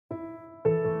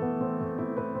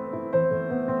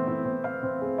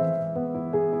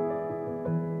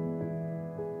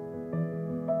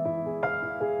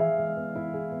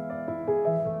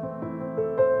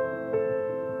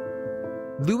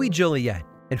Louis Joliet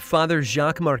and Father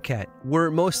Jacques Marquette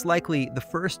were most likely the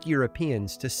first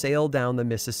Europeans to sail down the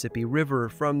Mississippi River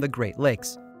from the Great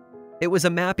Lakes. It was a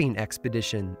mapping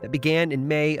expedition that began in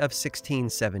May of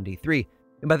 1673,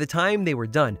 and by the time they were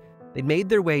done, they'd made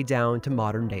their way down to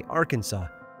modern-day Arkansas.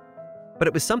 But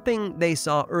it was something they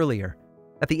saw earlier,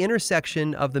 at the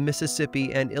intersection of the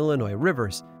Mississippi and Illinois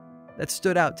rivers, that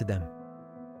stood out to them.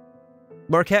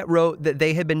 Marquette wrote that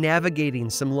they had been navigating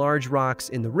some large rocks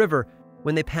in the river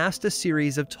when they passed a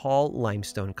series of tall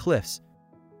limestone cliffs.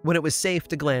 When it was safe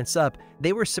to glance up,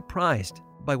 they were surprised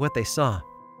by what they saw.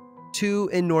 Two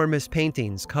enormous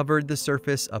paintings covered the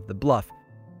surface of the bluff.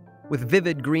 With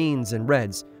vivid greens and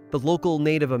reds, the local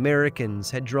Native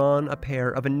Americans had drawn a pair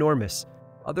of enormous,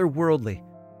 otherworldly,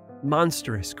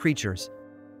 monstrous creatures.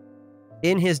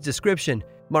 In his description,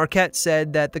 Marquette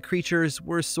said that the creatures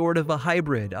were sort of a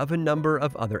hybrid of a number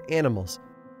of other animals,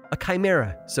 a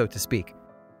chimera, so to speak.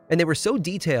 And they were so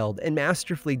detailed and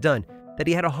masterfully done that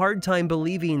he had a hard time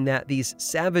believing that these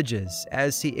savages,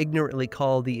 as he ignorantly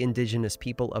called the indigenous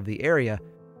people of the area,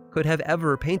 could have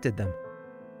ever painted them.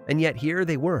 And yet here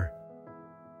they were.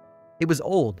 It was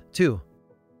old, too.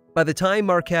 By the time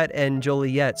Marquette and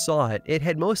Joliet saw it, it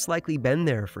had most likely been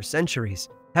there for centuries,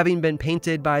 having been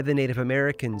painted by the Native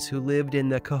Americans who lived in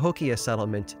the Cahokia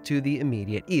settlement to the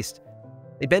immediate east.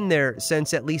 They'd been there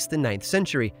since at least the 9th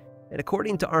century, and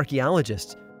according to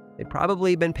archaeologists, they'd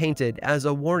probably been painted as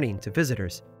a warning to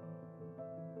visitors.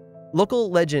 Local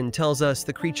legend tells us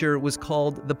the creature was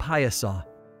called the Piasa,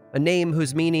 a name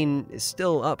whose meaning is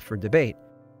still up for debate.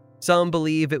 Some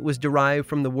believe it was derived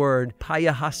from the word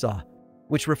Payahasa,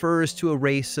 which refers to a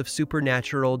race of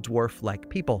supernatural dwarf-like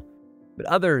people, but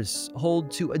others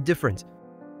hold to a different,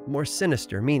 more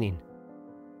sinister meaning.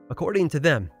 According to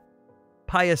them,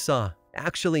 Piasa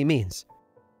actually means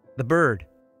the bird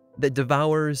that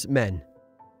devours men.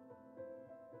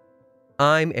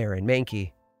 I'm Aaron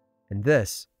Mahnke, and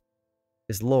this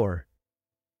is Lore.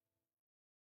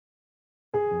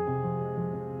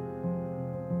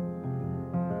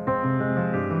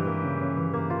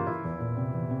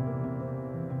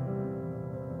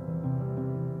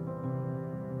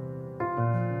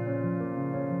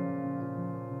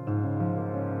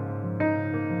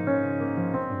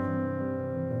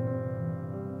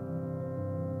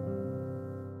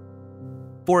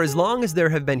 For as long as there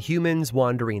have been humans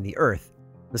wandering the earth,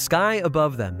 the sky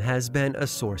above them has been a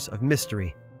source of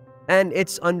mystery. And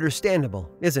it's understandable,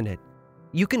 isn't it?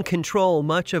 You can control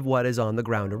much of what is on the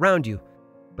ground around you,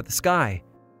 but the sky,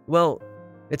 well,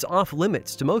 it's off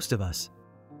limits to most of us.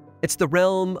 It's the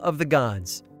realm of the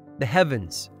gods, the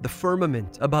heavens, the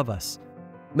firmament above us.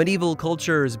 Medieval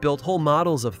cultures built whole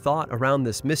models of thought around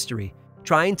this mystery,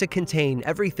 trying to contain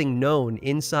everything known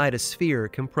inside a sphere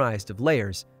comprised of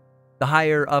layers. The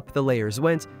higher up the layers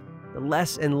went, the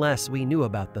less and less we knew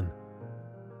about them.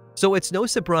 So it's no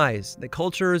surprise that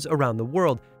cultures around the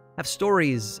world have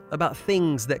stories about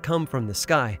things that come from the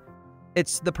sky.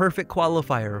 It's the perfect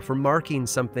qualifier for marking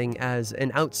something as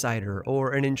an outsider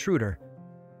or an intruder.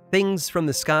 Things from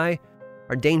the sky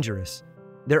are dangerous.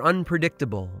 They're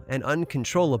unpredictable and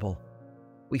uncontrollable.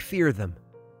 We fear them.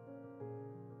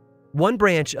 One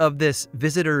branch of this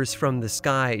visitors from the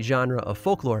sky genre of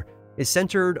folklore is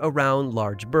centered around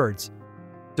large birds.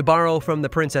 To borrow from The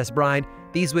Princess Bride,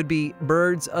 these would be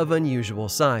birds of unusual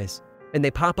size, and they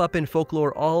pop up in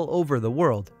folklore all over the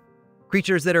world.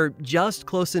 Creatures that are just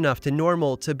close enough to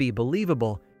normal to be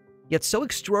believable, yet so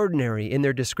extraordinary in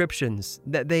their descriptions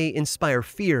that they inspire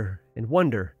fear and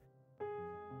wonder.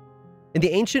 In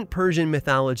the ancient Persian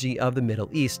mythology of the Middle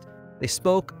East, they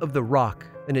spoke of the Roc,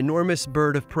 an enormous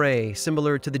bird of prey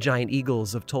similar to the giant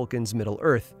eagles of Tolkien's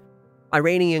Middle-earth.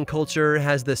 Iranian culture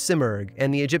has the Simurgh,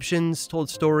 and the Egyptians told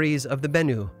stories of the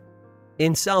Bennu.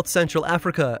 In South-Central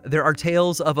Africa, there are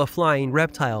tales of a flying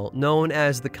reptile known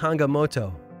as the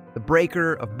Kangamoto, the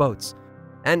breaker of boats.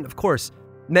 And, of course,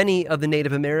 many of the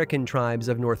Native American tribes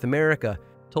of North America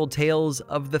told tales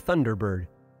of the Thunderbird.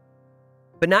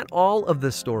 But not all of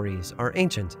the stories are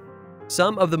ancient.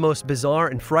 Some of the most bizarre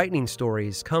and frightening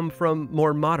stories come from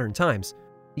more modern times.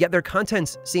 Yet their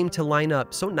contents seem to line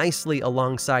up so nicely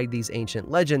alongside these ancient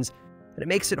legends that it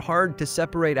makes it hard to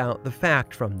separate out the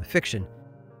fact from the fiction.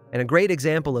 And a great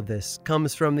example of this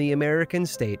comes from the American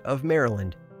state of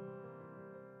Maryland.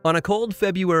 On a cold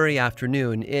February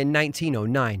afternoon in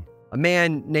 1909, a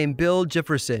man named Bill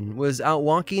Jefferson was out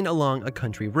walking along a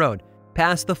country road,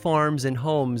 past the farms and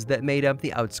homes that made up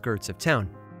the outskirts of town.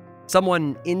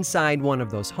 Someone inside one of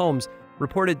those homes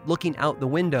reported looking out the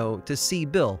window to see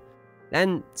Bill,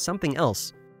 and something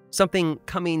else, something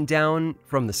coming down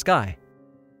from the sky.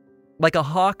 Like a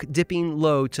hawk dipping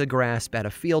low to grasp at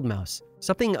a field mouse,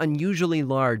 Something unusually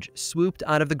large swooped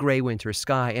out of the gray winter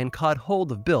sky and caught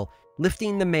hold of Bill,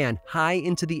 lifting the man high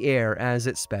into the air as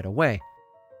it sped away.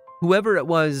 Whoever it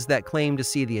was that claimed to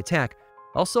see the attack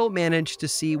also managed to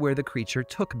see where the creature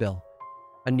took Bill,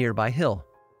 a nearby hill.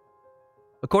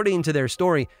 According to their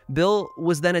story, Bill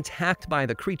was then attacked by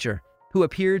the creature, who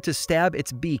appeared to stab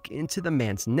its beak into the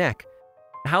man's neck.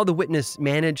 How the witness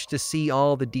managed to see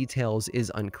all the details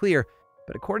is unclear,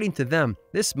 but according to them,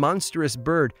 this monstrous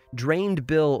bird drained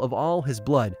Bill of all his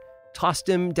blood, tossed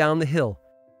him down the hill,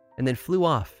 and then flew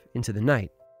off into the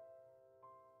night.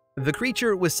 The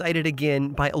creature was sighted again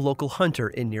by a local hunter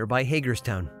in nearby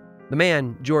Hagerstown. The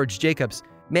man, George Jacobs,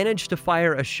 managed to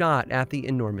fire a shot at the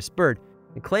enormous bird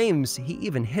and claims he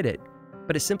even hit it,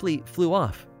 but it simply flew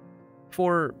off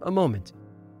for a moment.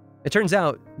 It turns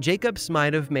out Jacobs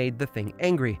might have made the thing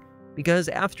angry, because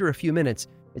after a few minutes,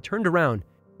 it turned around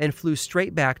and flew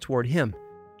straight back toward him,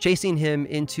 chasing him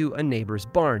into a neighbor's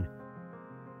barn.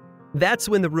 That's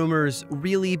when the rumors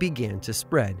really began to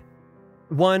spread.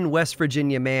 One West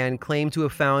Virginia man claimed to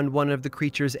have found one of the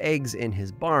creature's eggs in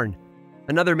his barn.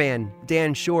 Another man,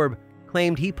 Dan Shorb,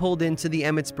 claimed he pulled into the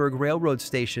Emmitsburg Railroad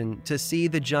Station to see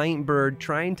the giant bird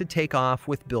trying to take off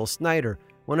with Bill Snyder,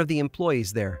 one of the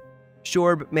employees there.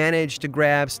 Shorb managed to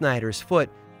grab Snyder's foot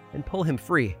and pull him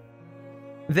free.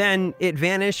 Then it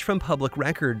vanished from public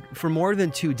record for more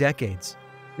than 2 decades.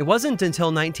 It wasn't until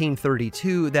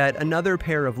 1932 that another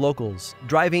pair of locals,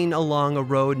 driving along a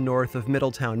road north of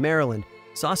Middletown, Maryland,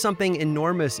 saw something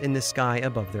enormous in the sky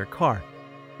above their car.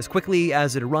 As quickly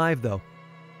as it arrived, though,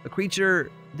 the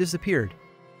creature disappeared.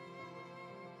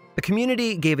 The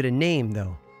community gave it a name,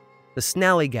 though: the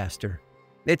Snallygaster.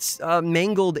 It's a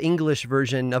mangled English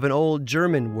version of an old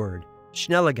German word,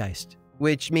 Schnellegeist,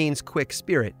 which means quick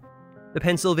spirit. The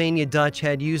Pennsylvania Dutch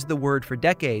had used the word for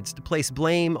decades to place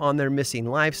blame on their missing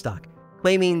livestock,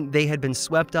 claiming they had been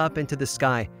swept up into the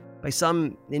sky by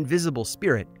some invisible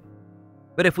spirit.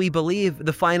 But if we believe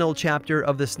the final chapter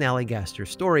of the Snallygaster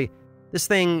story, this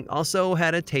thing also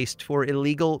had a taste for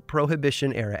illegal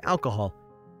Prohibition-era alcohol.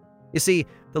 You see,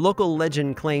 the local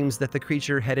legend claims that the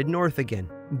creature headed north again,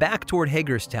 back toward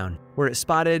Hagerstown, where it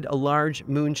spotted a large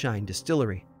moonshine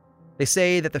distillery. They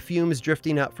say that the fumes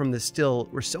drifting up from the still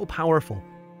were so powerful,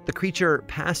 the creature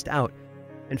passed out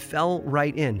and fell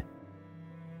right in.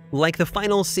 Like the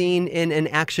final scene in an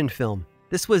action film,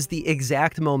 this was the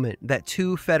exact moment that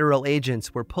 2 federal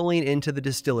agents were pulling into the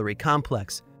distillery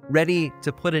complex, ready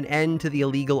to put an end to the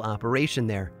illegal operation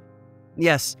there.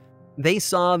 Yes, they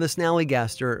saw the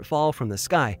Snallygaster fall from the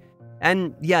sky,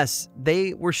 and yes,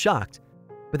 they were shocked,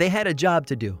 but they had a job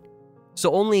to do.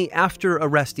 So only after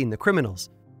arresting the criminals,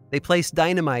 they placed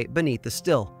dynamite beneath the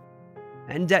still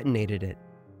and detonated it.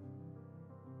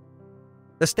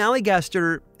 The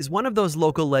Snallygaster is one of those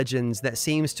local legends that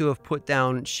seems to have put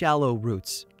down shallow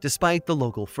roots, despite the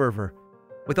local fervor.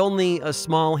 With only a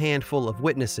small handful of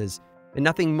witnesses, and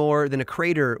nothing more than a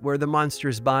crater where the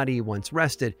monster's body once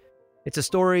rested, it's a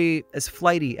story as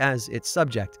flighty as its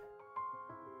subject.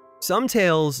 Some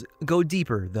tales go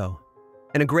deeper, though,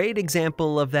 and a great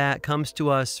example of that comes to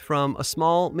us from a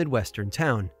small Midwestern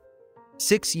town.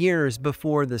 6 years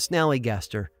before the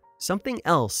Snallygaster, something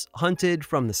else hunted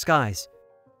from the skies.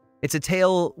 It's a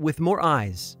tale with more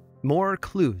eyes, more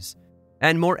clues,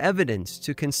 and more evidence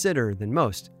to consider than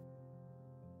most.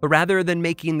 But rather than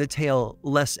making the tale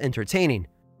less entertaining,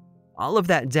 all of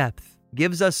that depth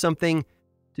gives us something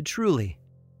to truly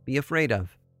be afraid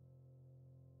of.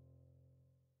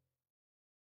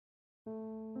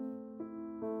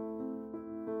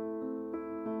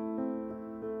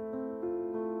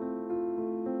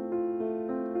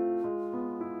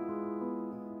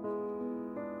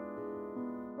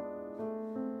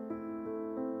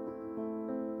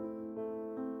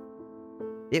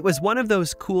 It was one of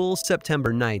those cool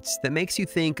September nights that makes you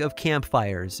think of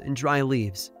campfires and dry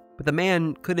leaves, but the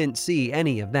man couldn't see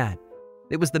any of that.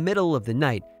 It was the middle of the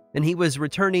night, and he was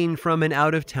returning from an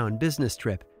out-of-town business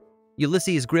trip.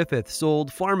 Ulysses Griffith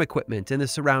sold farm equipment in the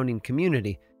surrounding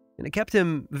community, and it kept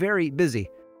him very busy,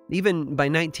 even by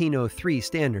 1903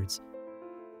 standards.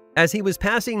 As he was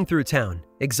passing through town,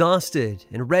 exhausted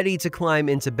and ready to climb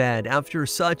into bed after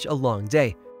such a long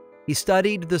day, he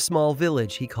studied the small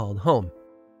village he called home.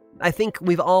 I think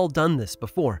we've all done this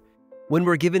before, when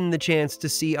we're given the chance to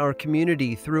see our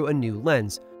community through a new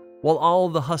lens, while all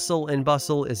the hustle and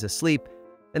bustle is asleep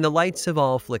and the lights have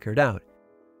all flickered out.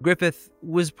 Griffith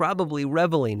was probably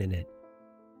reveling in it.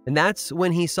 And that's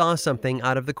when he saw something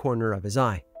out of the corner of his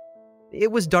eye.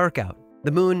 It was dark out.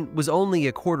 The moon was only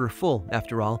a quarter full,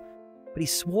 after all, but he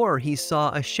swore he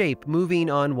saw a shape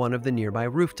moving on one of the nearby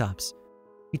rooftops.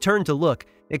 He turned to look,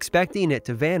 expecting it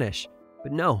to vanish,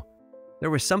 But no, there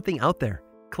was something out there,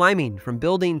 climbing from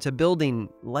building to building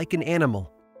like an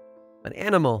animal. An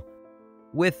animal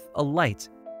with a light.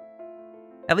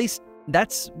 At least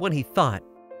that's what he thought.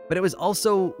 But it was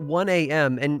also 1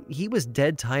 a.m. and he was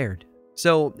dead tired.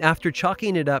 So after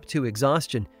chalking it up to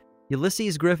exhaustion,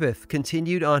 Ulysses Griffith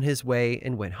continued on his way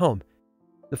and went home.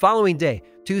 The following day,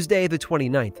 Tuesday the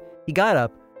 29th, he got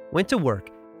up, went to work,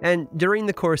 and during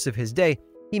the course of his day,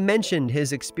 he mentioned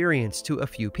his experience to a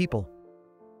few people.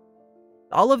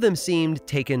 All of them seemed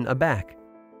taken aback.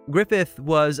 Griffith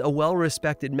was a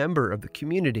well-respected member of the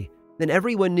community, and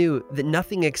everyone knew that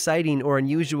nothing exciting or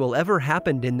unusual ever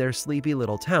happened in their sleepy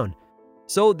little town.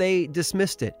 So they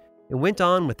dismissed it and went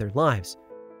on with their lives.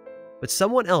 But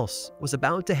someone else was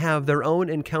about to have their own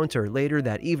encounter later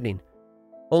that evening.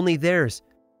 Only theirs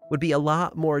would be a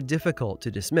lot more difficult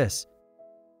to dismiss.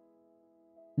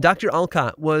 Dr.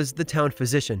 Alcott was the town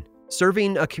physician,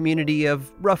 serving a community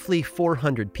of roughly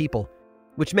 400 people,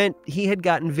 which meant he had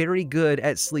gotten very good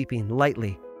at sleeping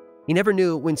lightly. He never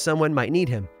knew when someone might need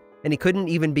him, and he couldn't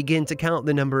even begin to count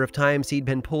the number of times he'd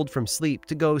been pulled from sleep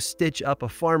to go stitch up a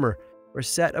farmer or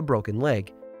set a broken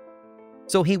leg.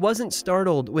 So he wasn't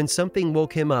startled when something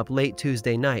woke him up late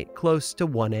Tuesday night, close to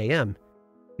 1 a.m.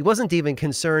 He wasn't even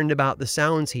concerned about the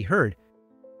sounds he heard.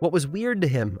 What was weird to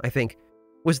him, I think,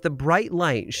 was the bright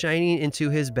light shining into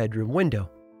his bedroom window.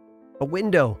 A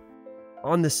window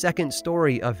on the second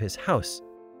story of his house.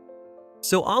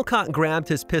 So Alcott grabbed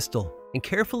his pistol and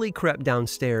carefully crept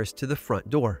downstairs to the front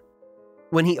door.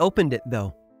 When he opened it,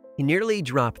 though, he nearly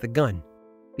dropped the gun,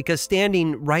 because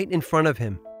standing right in front of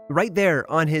him, right there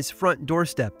on his front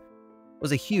doorstep,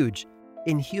 was a huge,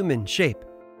 inhuman shape.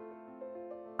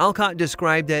 Alcott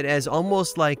described it as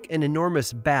almost like an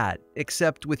enormous bat,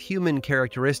 except with human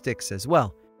characteristics as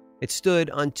well. It stood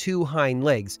on two hind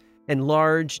legs, and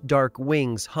large, dark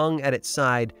wings hung at its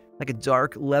side like a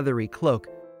dark, leathery cloak.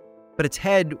 But its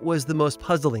head was the most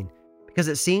puzzling, because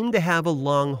it seemed to have a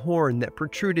long horn that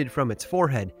protruded from its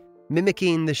forehead,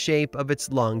 mimicking the shape of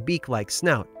its long beak-like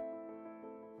snout.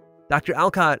 Dr.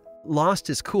 Alcott lost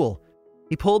his cool.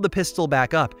 He pulled the pistol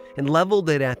back up and leveled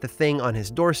it at the thing on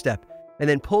his doorstep, and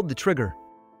then pulled the trigger.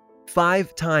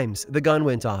 5 times the gun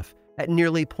went off at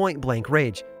nearly point-blank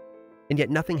range, and yet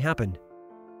nothing happened.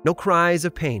 No cries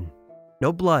of pain,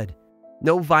 no blood,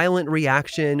 no violent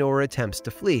reaction or attempts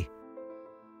to flee.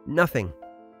 Nothing.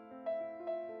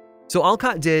 So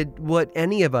Alcott did what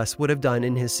any of us would have done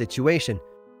in his situation.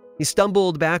 He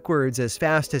stumbled backwards as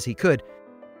fast as he could,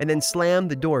 and then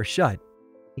slammed the door shut.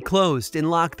 He closed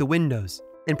and locked the windows,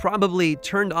 and probably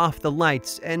turned off the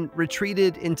lights and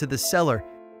retreated into the cellar,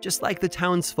 just like the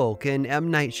townsfolk in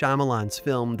M. Night Shyamalan's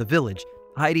film The Village,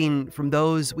 hiding from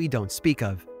those we don't speak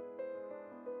of.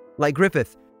 Like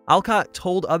Griffith, Alcott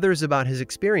told others about his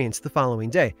experience the following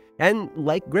day, and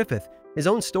like Griffith, his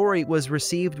own story was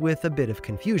received with a bit of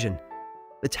confusion.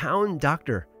 The town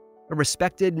doctor, a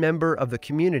respected member of the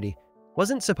community,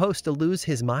 wasn't supposed to lose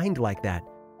his mind like that,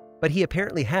 but he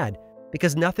apparently had,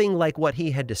 because nothing like what he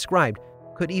had described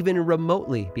could even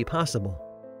remotely be possible.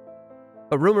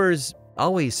 But rumors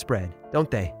always spread, don't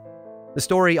they? The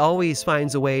story always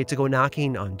finds a way to go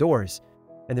knocking on doors,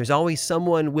 and there's always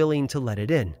someone willing to let it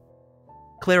in.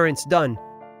 Clarence Dunn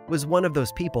was one of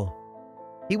those people.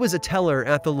 He was a teller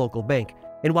at the local bank,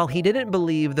 and while he didn't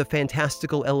believe the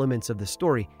fantastical elements of the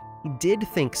story, he did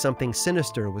think something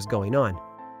sinister was going on.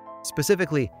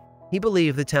 Specifically, he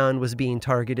believed the town was being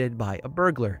targeted by a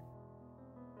burglar.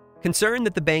 Concerned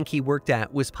that the bank he worked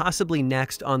at was possibly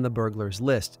next on the burglars'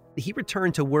 list, he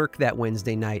returned to work that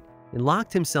Wednesday night and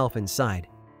locked himself inside.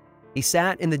 He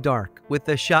sat in the dark with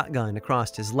a shotgun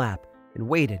across his lap and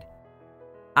waited.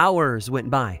 Hours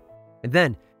went by, and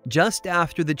then, just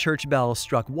after the church bell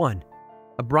struck 1,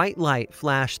 a bright light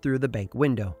flashed through the bank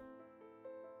window.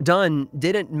 Dunn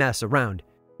didn't mess around.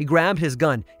 He grabbed his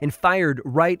gun and fired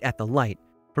right at the light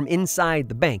from inside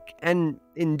the bank, and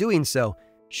in doing so,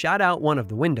 shot out one of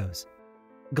the windows.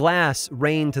 Glass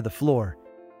rained to the floor,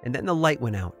 and then the light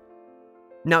went out.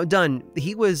 Now Dunn,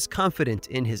 he was confident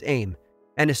in his aim,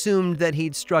 and assumed that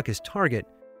he'd struck his target,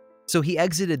 so he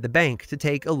exited the bank to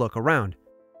take a look around.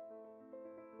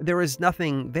 There was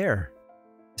nothing there.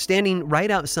 Standing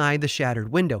right outside the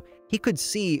shattered window, he could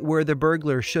see where the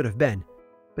burglar should have been,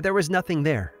 but there was nothing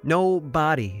there. No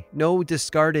body, no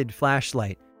discarded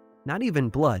flashlight, not even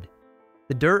blood.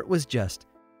 The dirt was just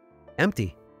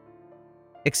empty.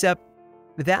 Except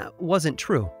that wasn't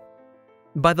true.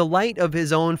 By the light of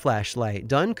his own flashlight,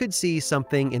 Dunn could see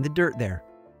something in the dirt there,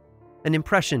 an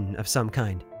impression of some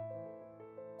kind.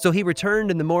 So he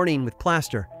returned in the morning with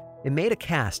plaster and made a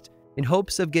cast in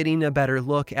hopes of getting a better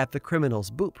look at the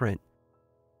criminal's boot print.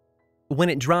 When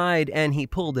it dried and he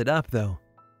pulled it up, though,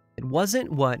 it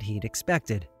wasn't what he'd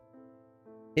expected.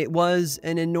 It was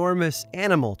an enormous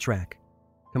animal track,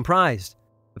 comprised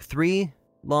of 3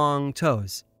 long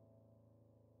toes,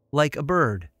 like a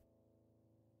bird.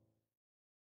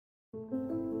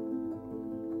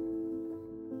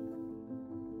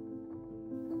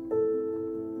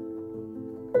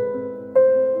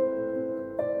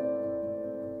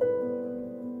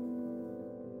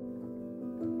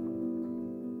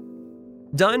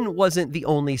 Dunn wasn't the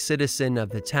only citizen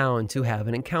of the town to have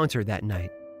an encounter that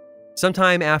night.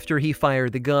 Sometime after he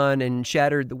fired the gun and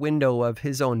shattered the window of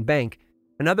his own bank,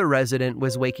 another resident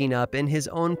was waking up in his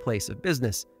own place of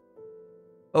business.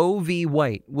 O.V.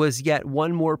 White was yet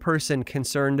one more person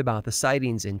concerned about the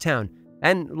sightings in town,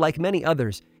 and like many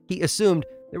others, he assumed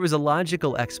there was a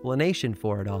logical explanation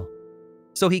for it all.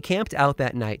 So he camped out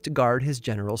that night to guard his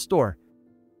general store.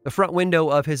 The front window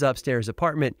of his upstairs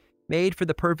apartment made for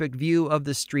the perfect view of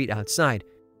the street outside,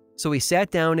 so he sat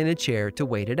down in a chair to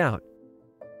wait it out.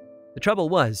 The trouble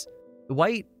was,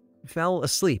 White fell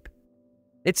asleep.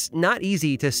 It's not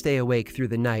easy to stay awake through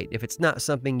the night if it's not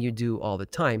something you do all the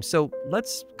time, so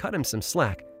let's cut him some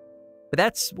slack. But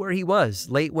that's where he was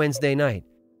late Wednesday night,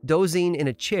 dozing in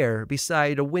a chair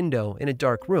beside a window in a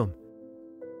dark room.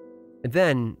 And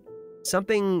then,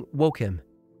 something woke him.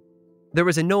 There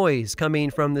was a noise coming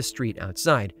from the street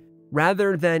outside,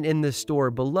 rather than in the store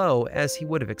below as he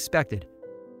would have expected.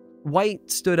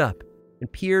 White stood up and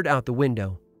peered out the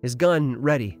window, his gun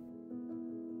ready.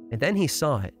 And then he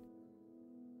saw it.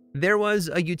 There was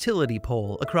a utility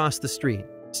pole across the street,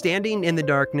 standing in the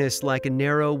darkness like a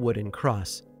narrow wooden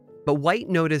cross. But White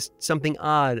noticed something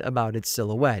odd about its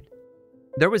silhouette.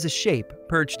 There was a shape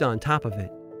perched on top of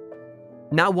it.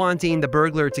 Not wanting the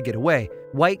burglar to get away,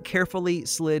 White carefully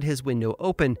slid his window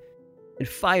open and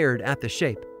fired at the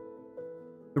shape.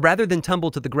 Rather than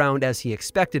tumble to the ground as he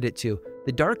expected it to,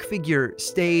 the dark figure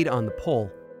stayed on the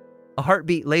pole. A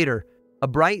heartbeat later, a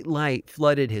bright light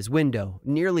flooded his window,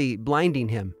 nearly blinding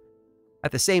him.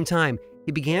 At the same time,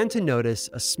 he began to notice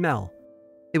a smell.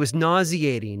 It was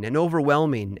nauseating and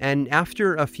overwhelming, and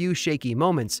after a few shaky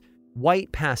moments,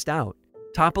 White passed out,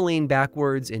 toppling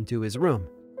backwards into his room.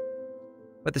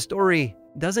 But the story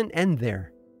doesn't end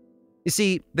there. You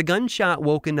see, the gunshot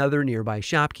woke another nearby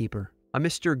shopkeeper, a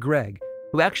Mr. Gregg,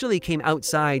 who actually came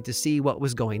outside to see what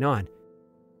was going on.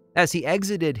 As he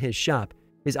exited his shop,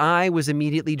 his eye was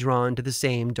immediately drawn to the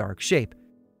same dark shape,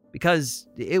 because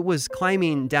it was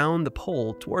climbing down the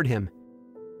pole toward him.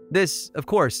 This, of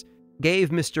course, gave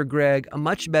Mr. Gregg a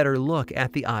much better look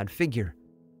at the odd figure.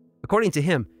 According to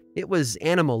him, it was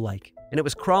animal-like, and it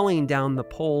was crawling down the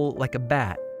pole like a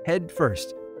bat, head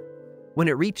first. When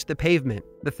it reached the pavement,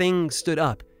 the thing stood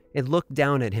up and looked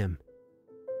down at him.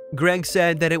 Gregg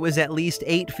said that it was at least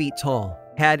 8 feet tall,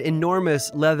 had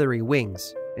enormous leathery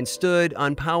wings, and stood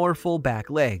on powerful back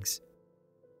legs.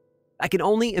 I can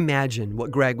only imagine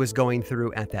what Gregg was going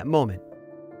through at that moment,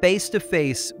 face to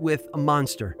face with a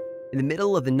monster in the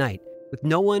middle of the night with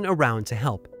no one around to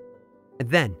help. And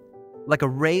then, like a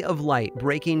ray of light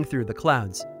breaking through the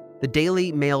clouds, the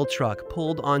Daily Mail truck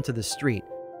pulled onto the street,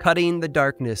 cutting the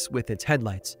darkness with its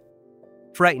headlights.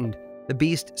 Frightened, the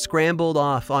beast scrambled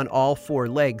off on all 4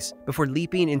 legs before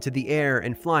leaping into the air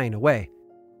and flying away.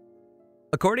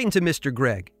 According to Mr.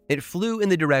 Gregg, it flew in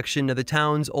the direction of the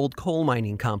town's old coal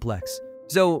mining complex.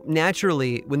 So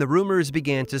naturally, when the rumors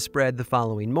began to spread the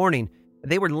following morning,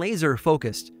 they were laser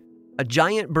focused. A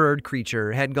giant bird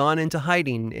creature had gone into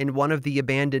hiding in one of the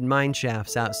abandoned mine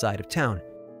shafts outside of town.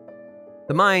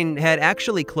 The mine had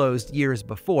actually closed years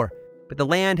before, but the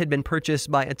land had been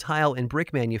purchased by a tile and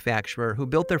brick manufacturer who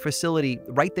built their facility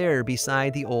right there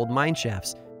beside the old mine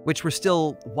shafts, which were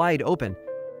still wide open.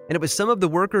 And it was some of the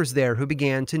workers there who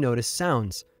began to notice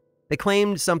sounds. They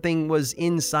claimed something was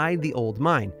inside the old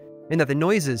mine, and that the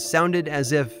noises sounded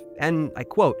as if, and I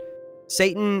quote,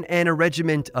 Satan and a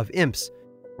regiment of imps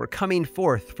were coming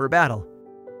forth for battle.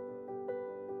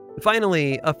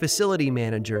 Finally, a facility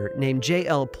manager named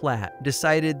J.L. Platt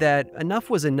decided that enough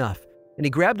was enough, and he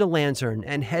grabbed a lantern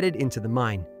and headed into the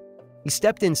mine. He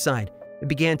stepped inside and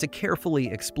began to carefully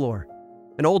explore.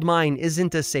 An old mine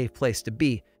isn't a safe place to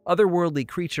be, otherworldly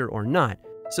creature or not,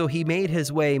 so he made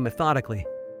his way methodically.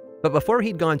 But before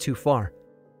he'd gone too far,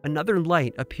 another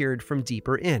light appeared from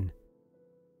deeper in.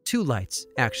 2 lights,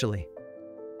 actually.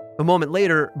 A moment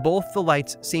later, both the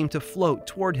lights seemed to float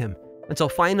toward him, until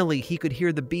finally he could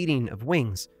hear the beating of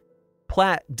wings.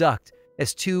 Platt ducked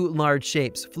as 2 large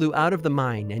shapes flew out of the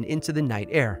mine and into the night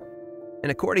air.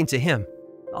 And according to him,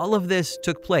 all of this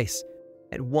took place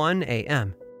at 1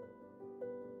 a.m.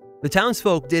 The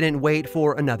townsfolk didn't wait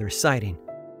for another sighting.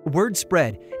 Word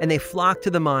spread, and they flocked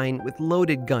to the mine with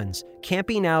loaded guns,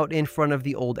 camping out in front of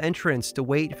the old entrance to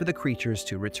wait for the creatures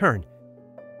to return.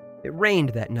 It rained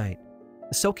that night,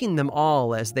 soaking them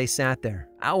all as they sat there,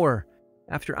 hour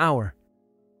after hour.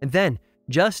 And then,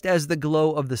 just as the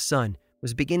glow of the sun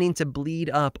was beginning to bleed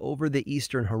up over the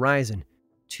eastern horizon,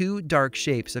 two dark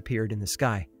shapes appeared in the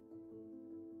sky.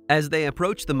 As they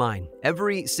approached the mine,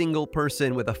 every single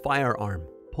person with a firearm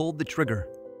pulled the trigger.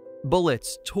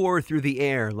 Bullets tore through the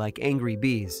air like angry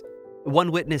bees.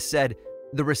 One witness said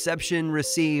the reception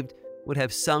received would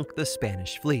have sunk the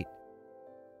Spanish fleet.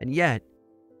 And yet,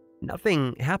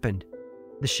 nothing happened.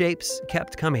 The shapes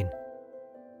kept coming.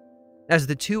 As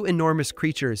the two enormous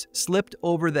creatures slipped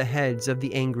over the heads of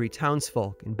the angry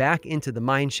townsfolk and back into the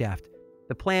mine shaft,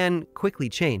 the plan quickly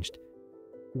changed.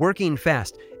 Working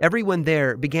fast, everyone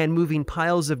there began moving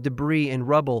piles of debris and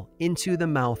rubble into the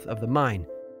mouth of the mine.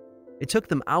 It took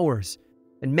them hours,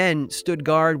 and men stood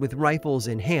guard with rifles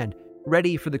in hand,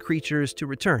 ready for the creatures to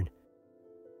return.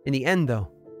 In the end, though,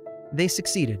 they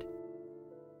succeeded.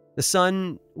 The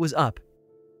sun was up,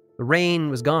 the rain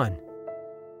was gone,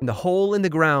 and the hole in the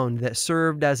ground that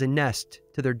served as a nest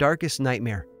to their darkest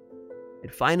nightmare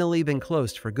had finally been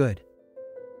closed for good.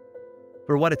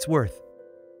 For what it's worth,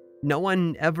 no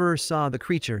one ever saw the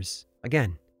creatures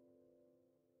again.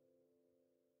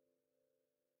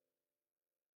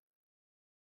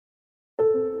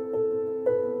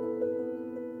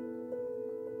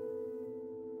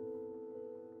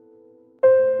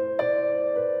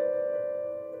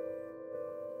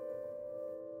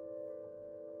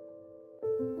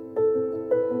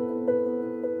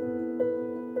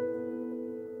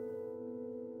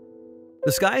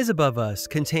 The skies above us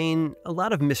contain a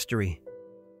lot of mystery.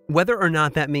 Whether or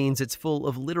not that means it's full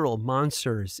of literal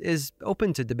monsters is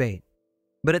open to debate.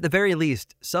 But at the very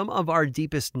least, some of our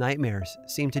deepest nightmares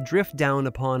seem to drift down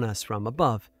upon us from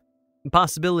above.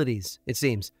 Possibilities, it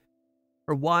seems,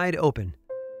 are wide open.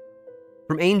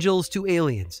 From angels to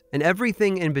aliens and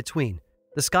everything in between,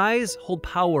 the skies hold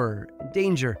power,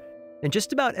 danger, and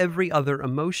just about every other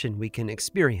emotion we can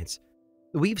experience.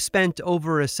 We've spent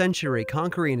over a century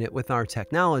conquering it with our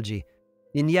technology,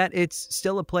 and yet it's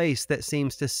still a place that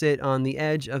seems to sit on the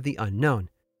edge of the unknown.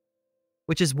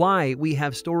 Which is why we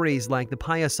have stories like the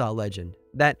Payasa legend,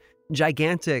 that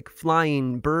gigantic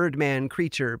flying birdman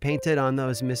creature painted on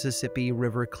those Mississippi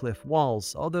River cliff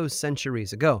walls all those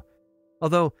centuries ago.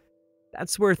 Although,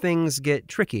 that's where things get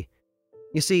tricky.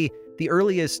 You see, the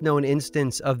earliest known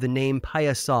instance of the name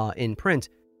Payasa in print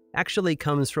actually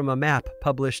comes from a map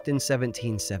published in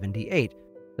 1778,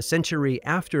 a century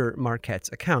after Marquette's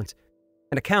account.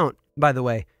 An account, by the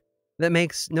way, that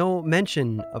makes no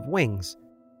mention of wings.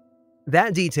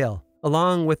 That detail,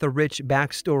 along with a rich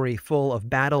backstory full of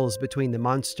battles between the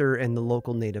monster and the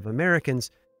local Native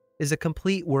Americans, is a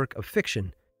complete work of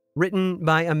fiction, written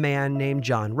by a man named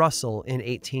John Russell in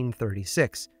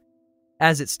 1836.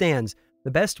 As it stands,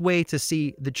 the best way to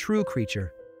see the true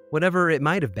creature, whatever it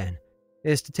might have been,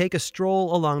 is to take a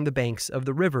stroll along the banks of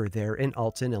the river there in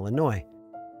Alton, Illinois.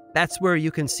 That's where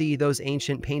you can see those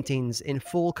ancient paintings in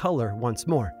full color once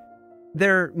more.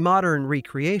 They're modern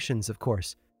recreations, of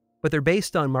course, but they're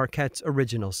based on Marquette's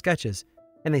original sketches,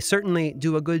 and they certainly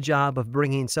do a good job of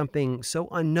bringing something so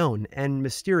unknown and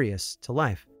mysterious to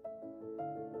life.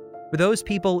 For those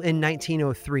people in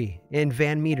 1903 in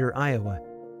Van Meter, Iowa,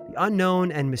 the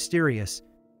unknown and mysterious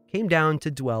came down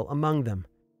to dwell among them.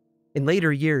 In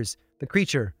later years, the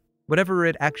creature, whatever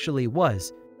it actually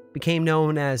was, became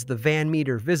known as the Van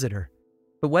Meter Visitor,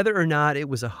 but whether or not it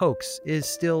was a hoax is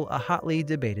still a hotly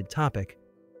debated topic.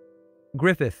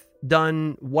 Griffith,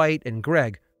 Dunn, White, and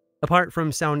Gregg, apart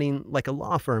from sounding like a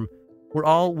law firm, were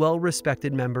all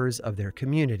well-respected members of their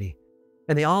community,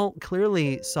 and they all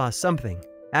clearly saw something,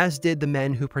 as did the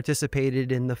men who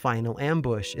participated in the final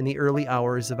ambush in the early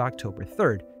hours of October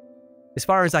 3rd. As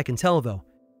far as I can tell, though,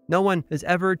 no one has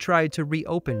ever tried to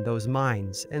reopen those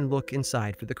mines and look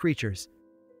inside for the creatures.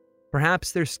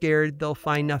 Perhaps they're scared they'll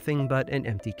find nothing but an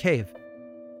empty cave.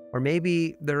 Or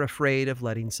maybe they're afraid of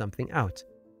letting something out.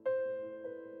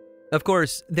 Of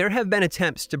course, there have been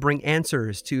attempts to bring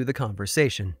answers to the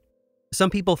conversation. Some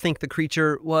people think the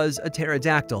creature was a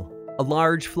pterodactyl, a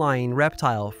large flying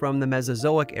reptile from the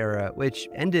Mesozoic era which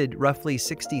ended roughly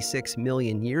 66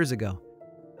 million years ago.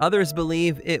 Others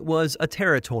believe it was a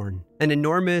teratorn, an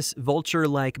enormous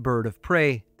vulture-like bird of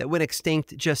prey that went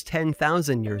extinct just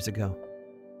 10,000 years ago.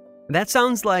 That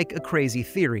sounds like a crazy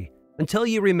theory, until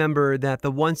you remember that the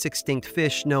once extinct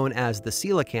fish known as the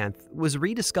coelacanth was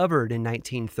rediscovered in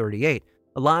 1938,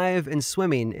 alive and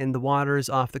swimming in the waters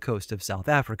off the coast of South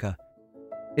Africa.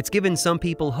 It's given some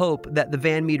people hope that the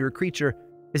Van Meter creature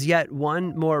is yet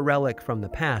one more relic from the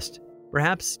past,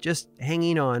 perhaps just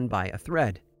hanging on by a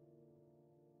thread.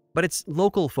 But it's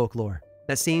local folklore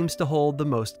that seems to hold the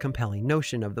most compelling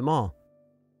notion of them all.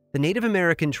 The Native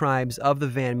American tribes of the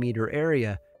Van Meter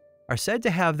area are said to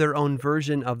have their own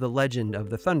version of the legend of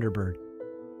the Thunderbird.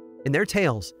 In their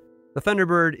tales, the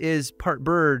Thunderbird is part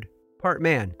bird, part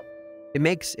man. It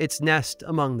makes its nest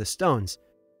among the stones,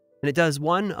 and it does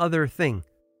one other thing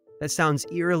that sounds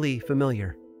eerily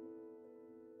familiar.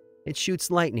 It shoots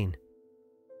lightning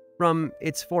from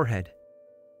its forehead.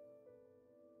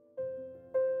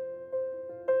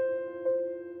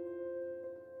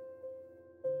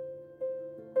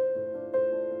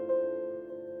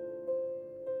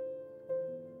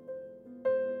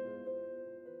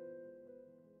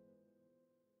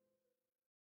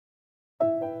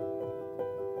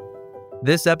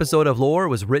 This episode of Lore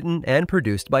was written and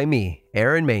produced by me,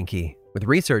 Aaron Mahnke, with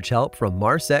research help from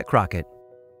Marset Crockett.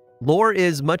 Lore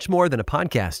is much more than a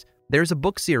podcast. There's a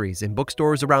book series in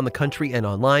bookstores around the country and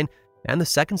online, and the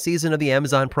second season of the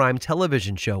Amazon Prime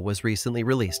television show was recently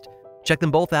released. Check them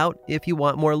both out if you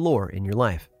want more lore in your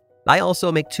life. I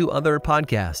also make 2 other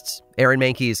podcasts, Aaron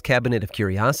Mahnke's Cabinet of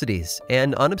Curiosities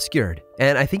and Unobscured,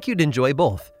 and I think you'd enjoy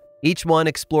both. Each one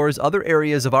explores other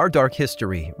areas of our dark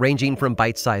history, ranging from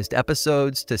bite-sized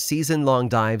episodes to season-long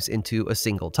dives into a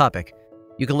single topic.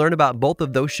 You can learn about both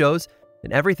of those shows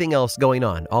and everything else going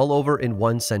on all over in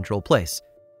one central place,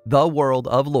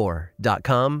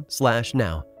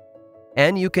 theworldoflore.com/now.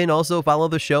 And you can also follow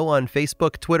the show on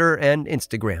Facebook, Twitter, and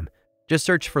Instagram. Just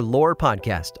search for Lore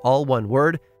Podcast, all one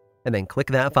word, and then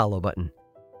click that follow button.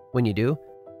 When you do,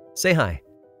 say hi.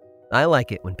 I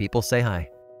like it when people say hi.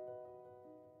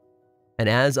 And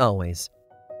as always,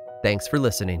 thanks for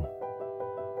listening.